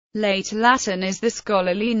Late Latin is the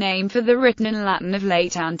scholarly name for the written in Latin of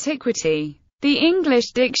late antiquity. The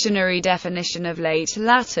English dictionary definition of late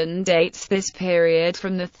Latin dates this period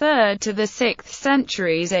from the 3rd to the 6th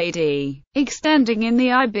centuries AD, extending in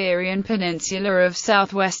the Iberian Peninsula of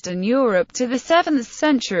southwestern Europe to the 7th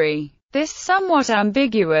century. This somewhat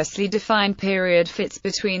ambiguously defined period fits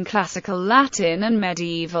between Classical Latin and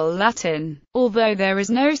Medieval Latin, although there is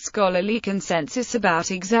no scholarly consensus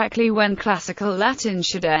about exactly when Classical Latin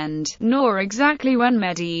should end, nor exactly when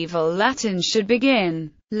Medieval Latin should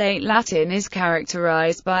begin. Late Latin is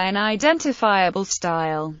characterized by an identifiable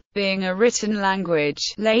style. Being a written language,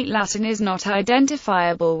 Late Latin is not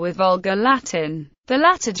identifiable with Vulgar Latin. The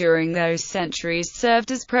latter during those centuries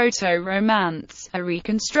served as Proto-Romance, a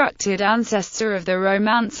reconstructed ancestor of the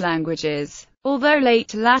Romance languages. Although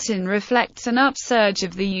Late Latin reflects an upsurge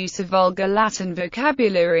of the use of Vulgar Latin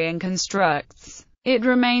vocabulary and constructs, it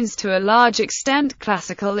remains to a large extent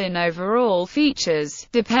classical in overall features,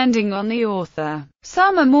 depending on the author.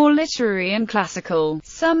 Some are more literary and classical,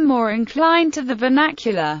 some more inclined to the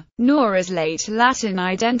vernacular. Nor is Late Latin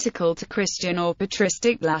identical to Christian or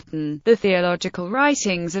Patristic Latin, the theological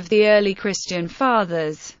writings of the early Christian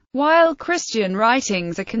fathers. While Christian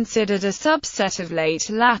writings are considered a subset of Late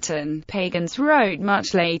Latin, pagans wrote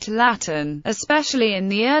much Late Latin, especially in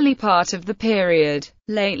the early part of the period.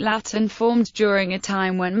 Late Latin formed during a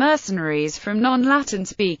time when mercenaries from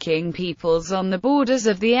non-Latin-speaking peoples on the borders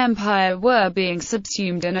of the empire were being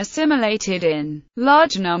subsumed and assimilated in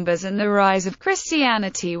large numbers, and the rise of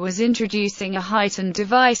Christianity was introducing a heightened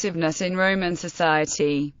divisiveness in Roman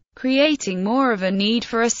society, creating more of a need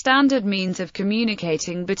for a standard means of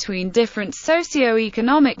communicating between different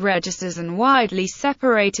socio-economic registers and widely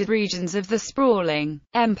separated regions of the sprawling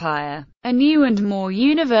empire. A new and more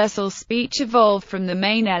universal speech evolved from the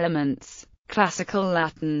main elements: Classical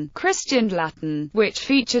Latin, Christian Latin, which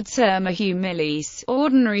featured Serma Humilis,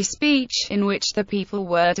 ordinary speech, in which the people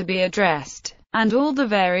were to be addressed, and all the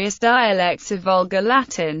various dialects of Vulgar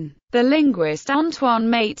Latin. The linguist Antoine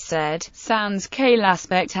Mate said, "Sans que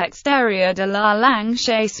l'aspect extérieur de la langue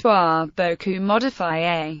soit beaucoup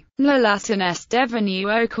modifié, le latin est devenu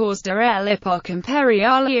au cours de l'époque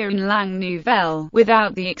impériale une langue nouvelle."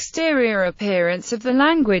 Without the exterior appearance of the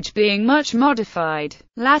language being much modified,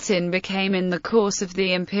 Latin became in the course of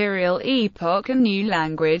the imperial epoch a new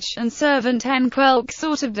language, and servant en quelque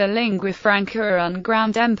sorte de lingua franca un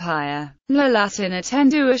grand empire. Le latin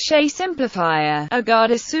attendu à chez simplifier, a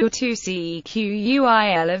garde surtout cequi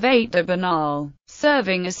elevate de banal.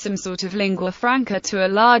 Serving as some sort of lingua franca to a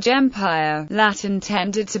large empire, Latin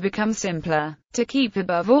tended to become simpler, to keep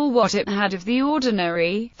above all what it had of the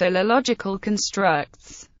ordinary, philological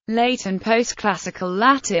constructs. Late and post-classical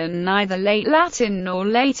Latin, neither Late Latin nor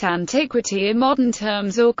Late Antiquity are modern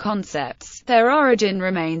terms or concepts. Their origin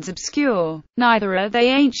remains obscure. Neither are they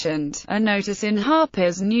ancient. A notice in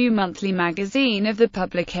Harper's New Monthly magazine of the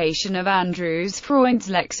publication of Andrews Freud's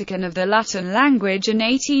Lexicon of the Latin Language in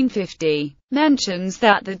 1850 mentions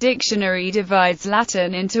that the dictionary divides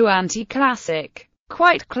Latin into anti-classic,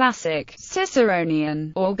 quite classic,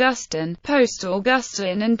 Ciceronian, Augustan,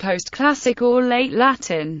 post-Augustan and post-classic or Late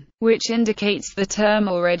Latin, which indicates the term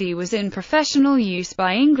already was in professional use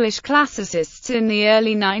by English classicists in the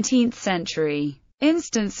early 19th century.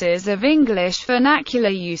 Instances of English vernacular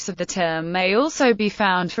use of the term may also be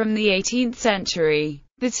found from the 18th century.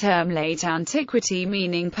 The term Late Antiquity,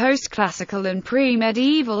 meaning post-classical and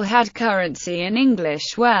pre-medieval, had currency in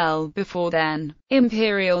English well before then.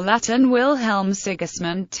 Imperial Latin. Wilhelm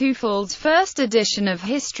Sigismund Teufel's first edition of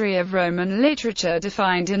History of Roman Literature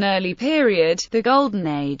defined an early period, the Golden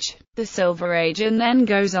Age, the Silver Age, and then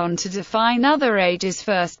goes on to define other ages,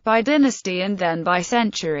 first by dynasty and then by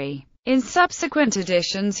century. In subsequent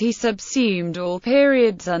editions he subsumed all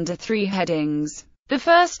periods under three headings: the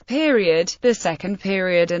first period, the second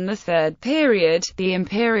period and the third period. The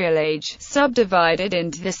Imperial Age, subdivided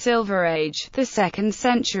into the Silver Age, the second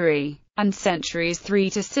century, and centuries 3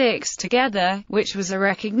 to 6 together, which was a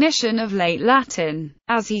recognition of Late Latin,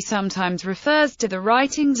 as he sometimes refers to the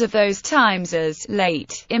writings of those times as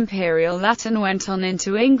Late. Imperial Latin went on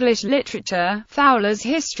into English literature. Fowler's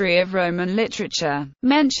History of Roman Literature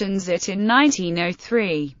mentions it in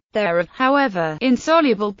 1903. There are, however,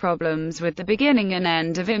 insoluble problems with the beginning and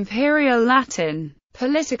end of Imperial Latin.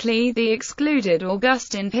 Politically, the excluded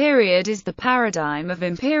Augustan period is the paradigm of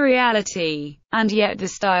imperiality, and yet the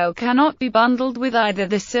style cannot be bundled with either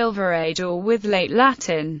the Silver Age or with late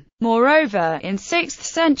Latin. Moreover, in 6th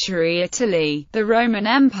century Italy, the Roman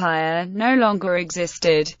Empire no longer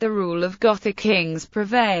existed, the rule of Gothic kings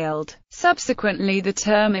prevailed. Subsequently, the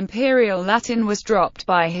term Imperial Latin was dropped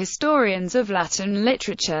by historians of Latin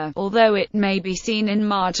literature, although it may be seen in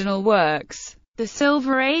marginal works. The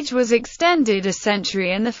Silver Age was extended a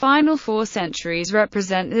century, and the final 4 centuries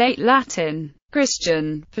represent late Latin.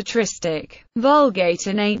 Christian, patristic, Vulgate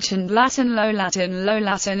and Ancient Latin. Low Latin. Low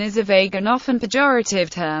Latin is a vague and often pejorative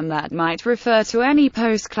term that might refer to any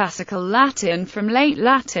post-classical Latin from late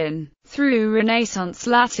Latin through Renaissance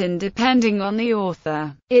Latin depending on the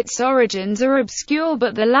author. Its origins are obscure,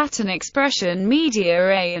 but the Latin expression media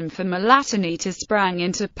rea infima Latinitas sprang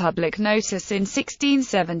into public notice in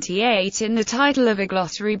 1678 in the title of a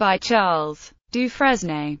glossary by Charles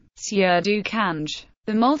Dufresne, Sieur du Cange.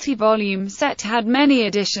 The multi-volume set had many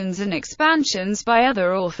additions and expansions by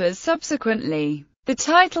other authors subsequently. The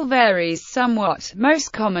title varies somewhat.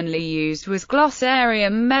 Most commonly used was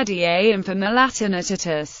Glossarium Mediae Infima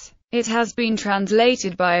Latinitatis. It has been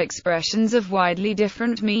translated by expressions of widely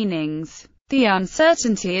different meanings. The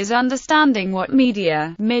uncertainty is understanding what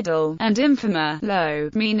media, middle, and infima, low,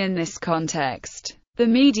 mean in this context. The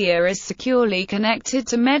media is securely connected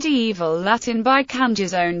to medieval Latin by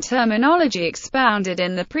Cange's own terminology expounded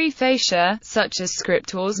in the Praefacia, such as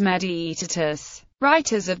scriptores mediaetatis,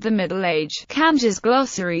 writers of the Middle Age. Cange's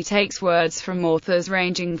glossary takes words from authors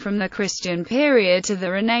ranging from the Christian period to the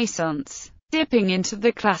Renaissance, dipping into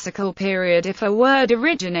the classical period if a word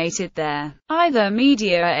originated there. Either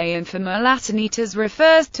media a infima Latinitas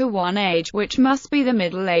refers to one age, which must be the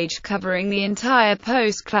Middle Age covering the entire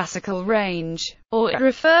post-classical range, or it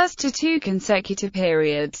refers to 2 consecutive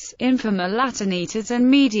periods, infima Latinitas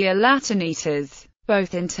and media Latinitas.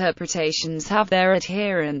 Both interpretations have their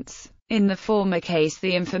adherents. In the former case,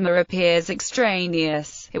 the infima appears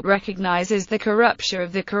extraneous. It recognizes the corruption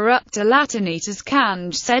of the corrupta Latinitas.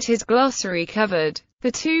 Cange said his glossary covered.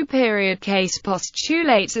 The 2-period case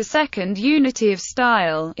postulates a second unity of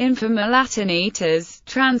style, infima Latinitas,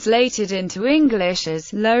 translated into English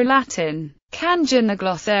as Low Latin. Cange in the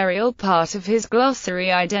glossarial part of his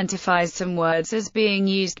glossary identifies some words as being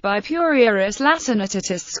used by Purierus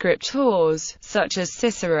Latinitatis scriptores, such as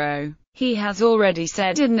Cicero. He has already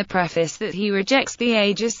said in the preface that he rejects the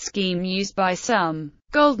ages scheme used by some.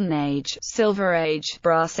 Golden Age, Silver Age,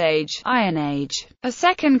 Brass Age, Iron Age. A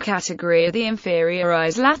second category are the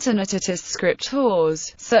inferiorized Latinitatis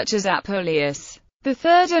scriptores, such as Apuleius. The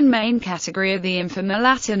third and main category are the infima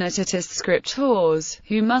Latinitatis scriptores,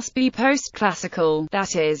 who must be post-classical,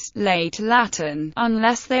 that is, late Latin,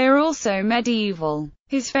 unless they are also medieval.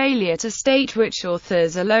 His failure to state which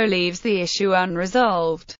authors are low leaves the issue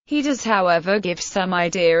unresolved. He does, however, give some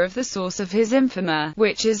idea of the source of his infima,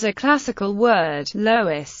 which is a classical word,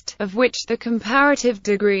 lowest, of which the comparative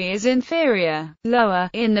degree is inferior, lower.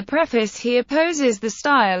 In the preface he opposes the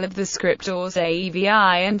style of the scriptores aevi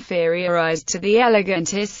inferiorized to the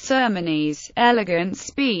elegantis sermones, elegant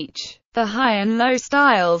speech, the high and low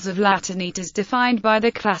styles of Latinitas defined by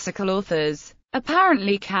the classical authors.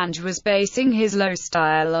 Apparently Cange was basing his low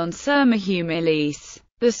style on Serma Humilis,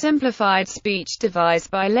 the simplified speech devised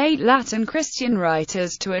by late Latin Christian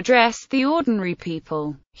writers to address the ordinary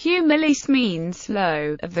people. Humilis means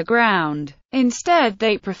low, of the ground. Instead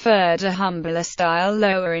they preferred a humbler style,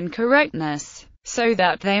 lower in correctness, so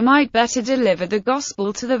that they might better deliver the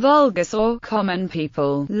gospel to the vulgus or common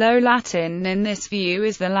people. Low Latin in this view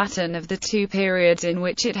is the Latin of the 2 periods in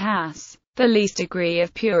which it has the least degree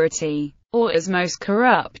of purity, or is most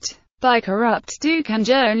corrupt. By corrupt, Cange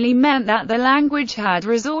only meant that the language had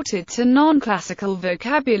resorted to non-classical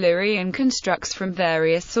vocabulary and constructs from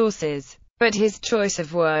various sources. But his choice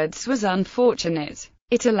of words was unfortunate.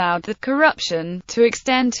 It allowed the corruption to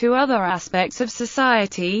extend to other aspects of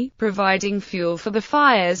society, providing fuel for the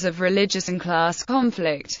fires of religious and class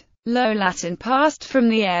conflict. Low Latin passed from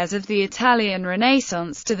the heirs of the Italian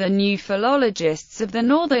Renaissance to the new philologists of the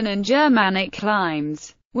northern and Germanic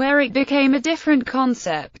climes, where it became a different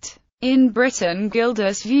concept. In Britain,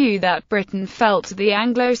 Gildas' view that Britain fell to the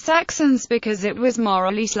Anglo-Saxons because it was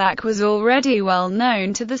morally slack was already well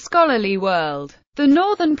known to the scholarly world. The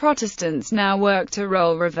northern Protestants now worked a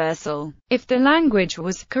role reversal. If the language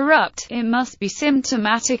was corrupt, it must be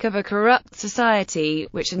symptomatic of a corrupt society,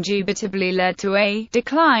 which indubitably led to a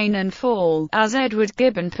decline and fall, as Edward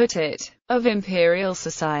Gibbon put it. of imperial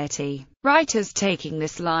society. Writers taking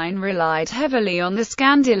this line relied heavily on the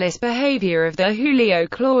scandalous behavior of the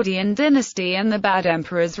Julio-Claudian dynasty and the bad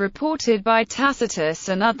emperors reported by Tacitus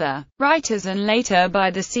and other writers, and later by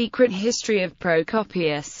the secret history of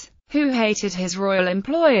Procopius, who hated his royal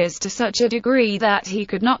employers to such a degree that he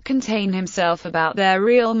could not contain himself about their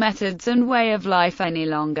real methods and way of life any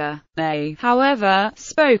longer. They, however,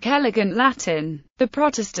 spoke elegant Latin. The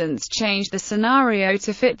Protestants changed the scenario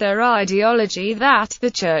to fit their ideology that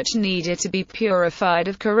the Church needed to be purified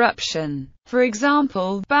of corruption. For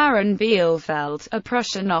example, Baron Bielefeld, a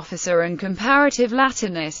Prussian officer and comparative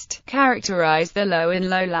Latinist, characterized the Low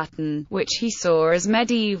Latin, which he saw as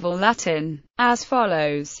medieval Latin, as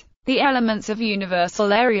follows: the elements of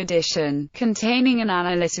universal erudition, containing an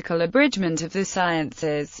analytical abridgment of the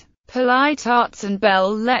sciences, polite arts and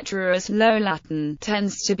belles lettres. Low Latin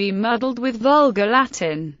tends to be muddled with vulgar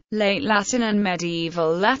Latin, late Latin and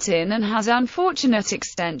medieval Latin, and has unfortunate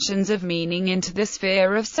extensions of meaning into the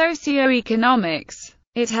sphere of socio-economics.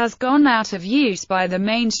 It has gone out of use by the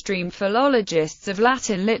mainstream philologists of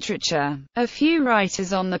Latin literature. A few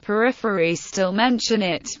writers on the periphery still mention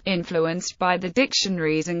it, influenced by the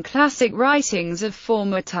dictionaries and classic writings of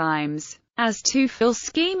former times. As to full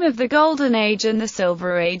scheme of the Golden Age and the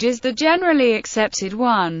Silver Age is the generally accepted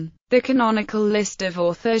one. The canonical list of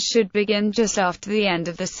authors should begin just after the end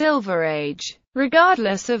of the Silver Age,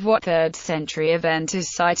 regardless of what 3rd century event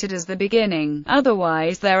is cited as the beginning,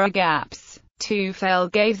 otherwise there are gaps. Tuffel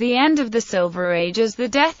gave the end of the Silver Age as the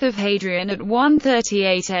death of Hadrian at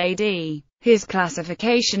 138 AD. His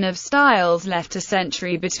classification of styles left a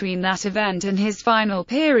century between that event and his final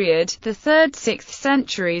period, the 3rd–6th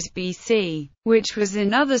centuries BC, which was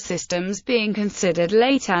in other systems being considered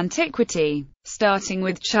late antiquity. Starting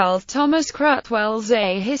with Charles Thomas Crutwell's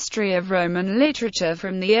A History of Roman Literature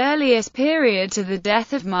from the earliest period to the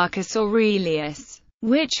death of Marcus Aurelius,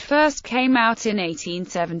 which first came out in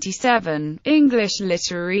 1877. English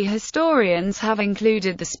literary historians have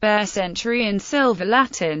included the spare century in Silver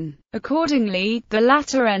Latin. Accordingly, the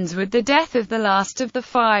latter ends with the death of the last of the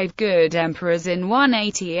 5 good emperors in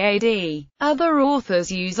 180 AD. Other authors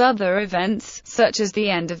use other events, such as the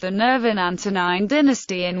end of the Nervan Antonine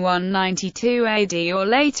dynasty in 192 AD or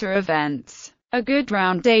later events. A good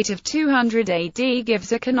round date of 200 AD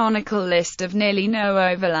gives a canonical list of nearly no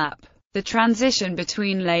overlap. The transition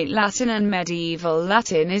between late Latin and medieval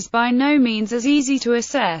Latin is by no means as easy to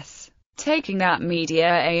assess. Taking that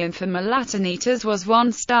media infima Latinitas was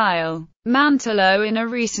one style. Mantello in a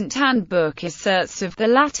recent handbook asserts of the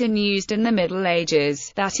Latin used in the Middle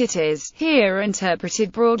Ages, that it is, here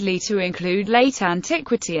interpreted broadly to include late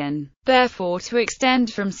antiquity and, therefore to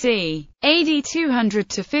extend from c. AD 200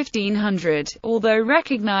 to 1500, although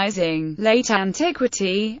recognizing late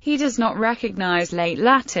antiquity, he does not recognize late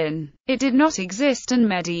Latin. It did not exist and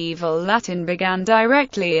medieval Latin began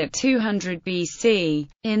directly at 200 BC.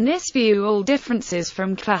 In this view, all differences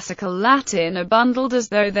from classical Latin are bundled as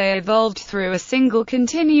though they evolved through a single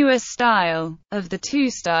continuous style. Of the two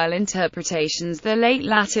style interpretations, the late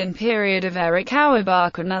Latin period of Eric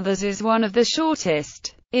Auerbach and others is one of the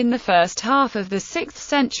shortest. In the first half of the 6th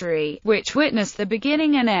century, which witnessed the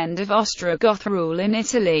beginning and end of Ostrogoth rule in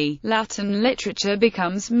Italy, Latin literature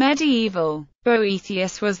becomes medieval.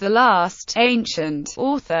 Boethius was the last ancient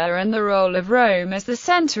author, and the role of Rome as the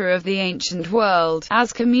center of the ancient world,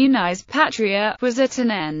 as communis patria, was at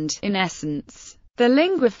an end. In essence, the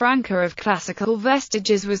lingua franca of classical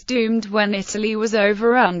vestiges was doomed when Italy was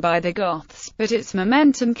overrun by the Goths, but its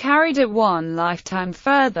momentum carried it one lifetime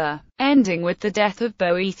further, ending with the death of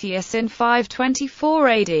Boethius in 524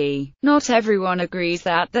 AD. Not everyone agrees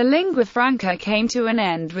that the lingua franca came to an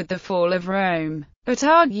end with the fall of Rome, but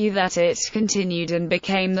argue that it continued and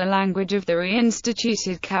became the language of the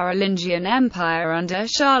reinstituted Carolingian Empire under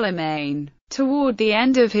Charlemagne. Toward the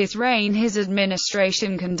end of his reign, his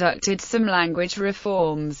administration conducted some language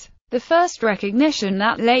reforms. The first recognition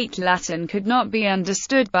that late Latin could not be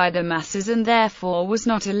understood by the masses and therefore was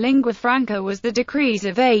not a lingua franca was the decrees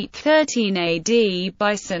of 813 AD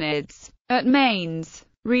by synods at Mainz.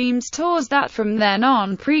 Reims taught that from then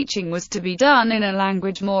on preaching was to be done in a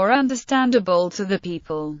language more understandable to the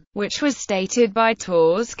people, which was stated by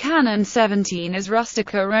Tours Canon 17 as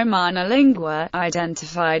Rustica Romana Lingua,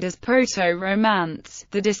 identified as Proto-Romance,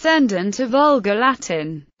 the descendant of Vulgar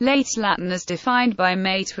Latin. Late Latin as defined by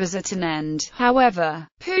Mate was at an end, however.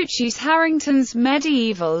 Pucci's Harrington's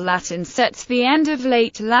Medieval Latin sets the end of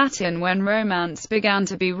late Latin when Romance began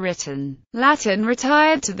to be written. Latin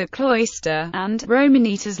retired to the cloister, and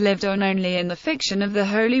Romanitas lived on only in the fiction of the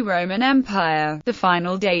Holy Roman Empire. The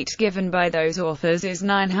final date given by those authors is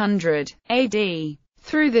 900 AD.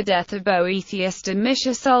 through the death of Boethius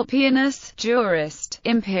Domitius Ulpianus, jurist,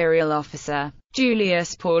 imperial officer.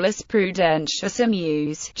 Julius Paulus Prudentius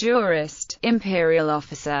Amuse, jurist, imperial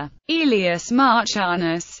officer. Aelius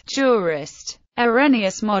Marcianus, jurist.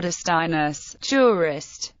 Arrhenius Modestinus,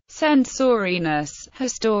 jurist. Censorinus,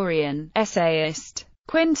 historian, essayist.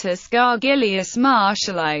 Quintus Gargilius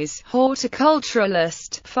Martialis,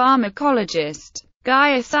 horticulturalist, pharmacologist.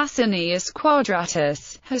 Gaius Asinius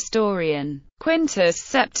Quadratus, historian. Quintus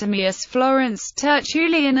Septimius Florence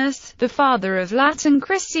Tertullianus, the father of Latin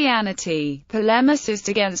Christianity, polemicist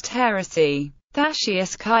against heresy.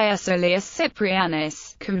 Thascius Caius Aelius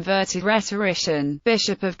Cyprianus, converted rhetorician,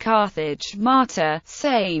 bishop of Carthage, martyr,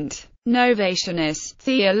 saint. Novationist,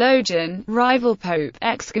 theologian, rival pope,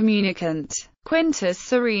 excommunicant. Quintus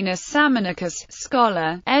Serenus Sammonicus,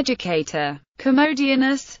 scholar, educator.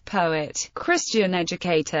 Commodianus, poet, Christian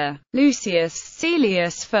educator. Lucius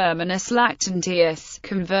Caelius Firminus Lactantius,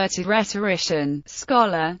 converted rhetorician,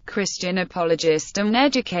 scholar, Christian apologist and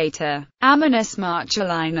educator. Amminus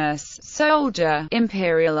Marcellinus, soldier,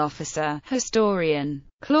 imperial officer, historian.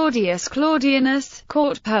 Claudius Claudianus,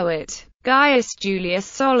 court poet. Gaius Julius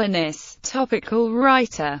Solanus, topical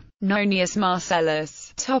writer. Nonius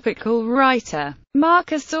Marcellus, topical writer.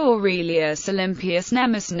 Marcus Aurelius Olympius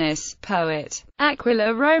Nemesis, poet.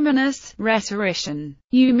 Aquila Romanus, rhetorician.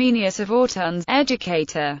 Eumenius of Autun,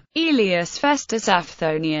 educator. Aelius Festus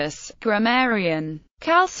Aphthonius, grammarian.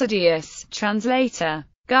 Chalcidius, translator.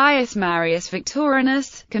 Gaius Marius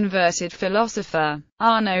Victorinus, converted philosopher.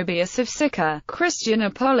 Arnobius of Sicca, Christian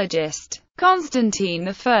apologist. Constantine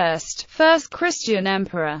I, first Christian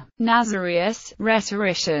emperor. Nazarius,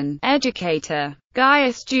 rhetorician, educator.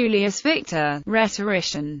 Gaius Julius Victor,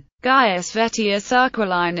 rhetorician. Gaius Vettius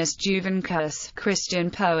Aquilinus Juvencus, Christian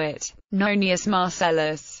poet. Nonius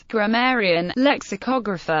Marcellus, grammarian,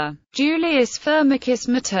 lexicographer. Julius Firmicus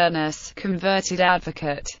Maternus, converted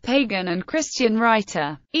advocate, pagan and Christian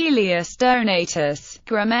writer. Aelius Donatus,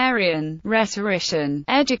 grammarian, rhetorician,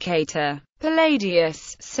 educator.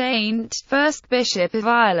 Palladius, saint, first bishop of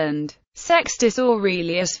Ireland. Sextus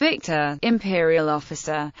Aurelius Victor, imperial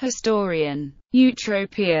officer, historian.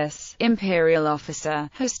 Eutropius, imperial officer,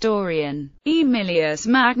 historian. Aemilius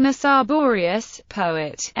Magnus Arborius,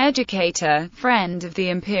 poet, educator, friend of the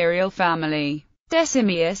imperial family.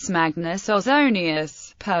 Decimius Magnus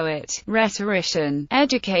Ausonius, poet, rhetorician,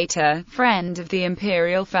 educator, friend of the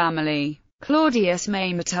imperial family. Claudius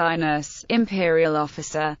Mamertinus, imperial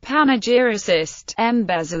officer, panegyricist,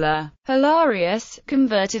 embezzler. Hilarius,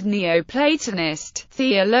 converted Neoplatonist,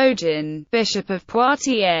 theologian, bishop of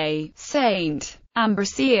Poitiers, saint.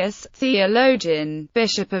 Ambrosius, theologian,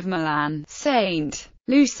 bishop of Milan, saint.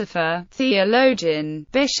 Lucifer, theologian,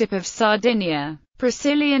 bishop of Sardinia.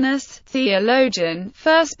 Priscillianus, theologian,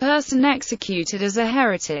 first person executed as a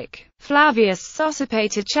heretic. Flavius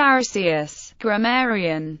Sosipater Charisius,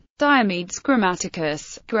 grammarian. Diomedes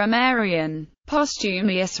Grammaticus, grammarian.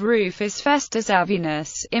 Postumius Rufus Festus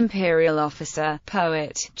Avianus, imperial officer,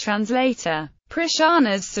 poet, translator.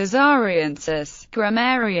 Priscianus Caesariensis,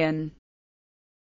 grammarian.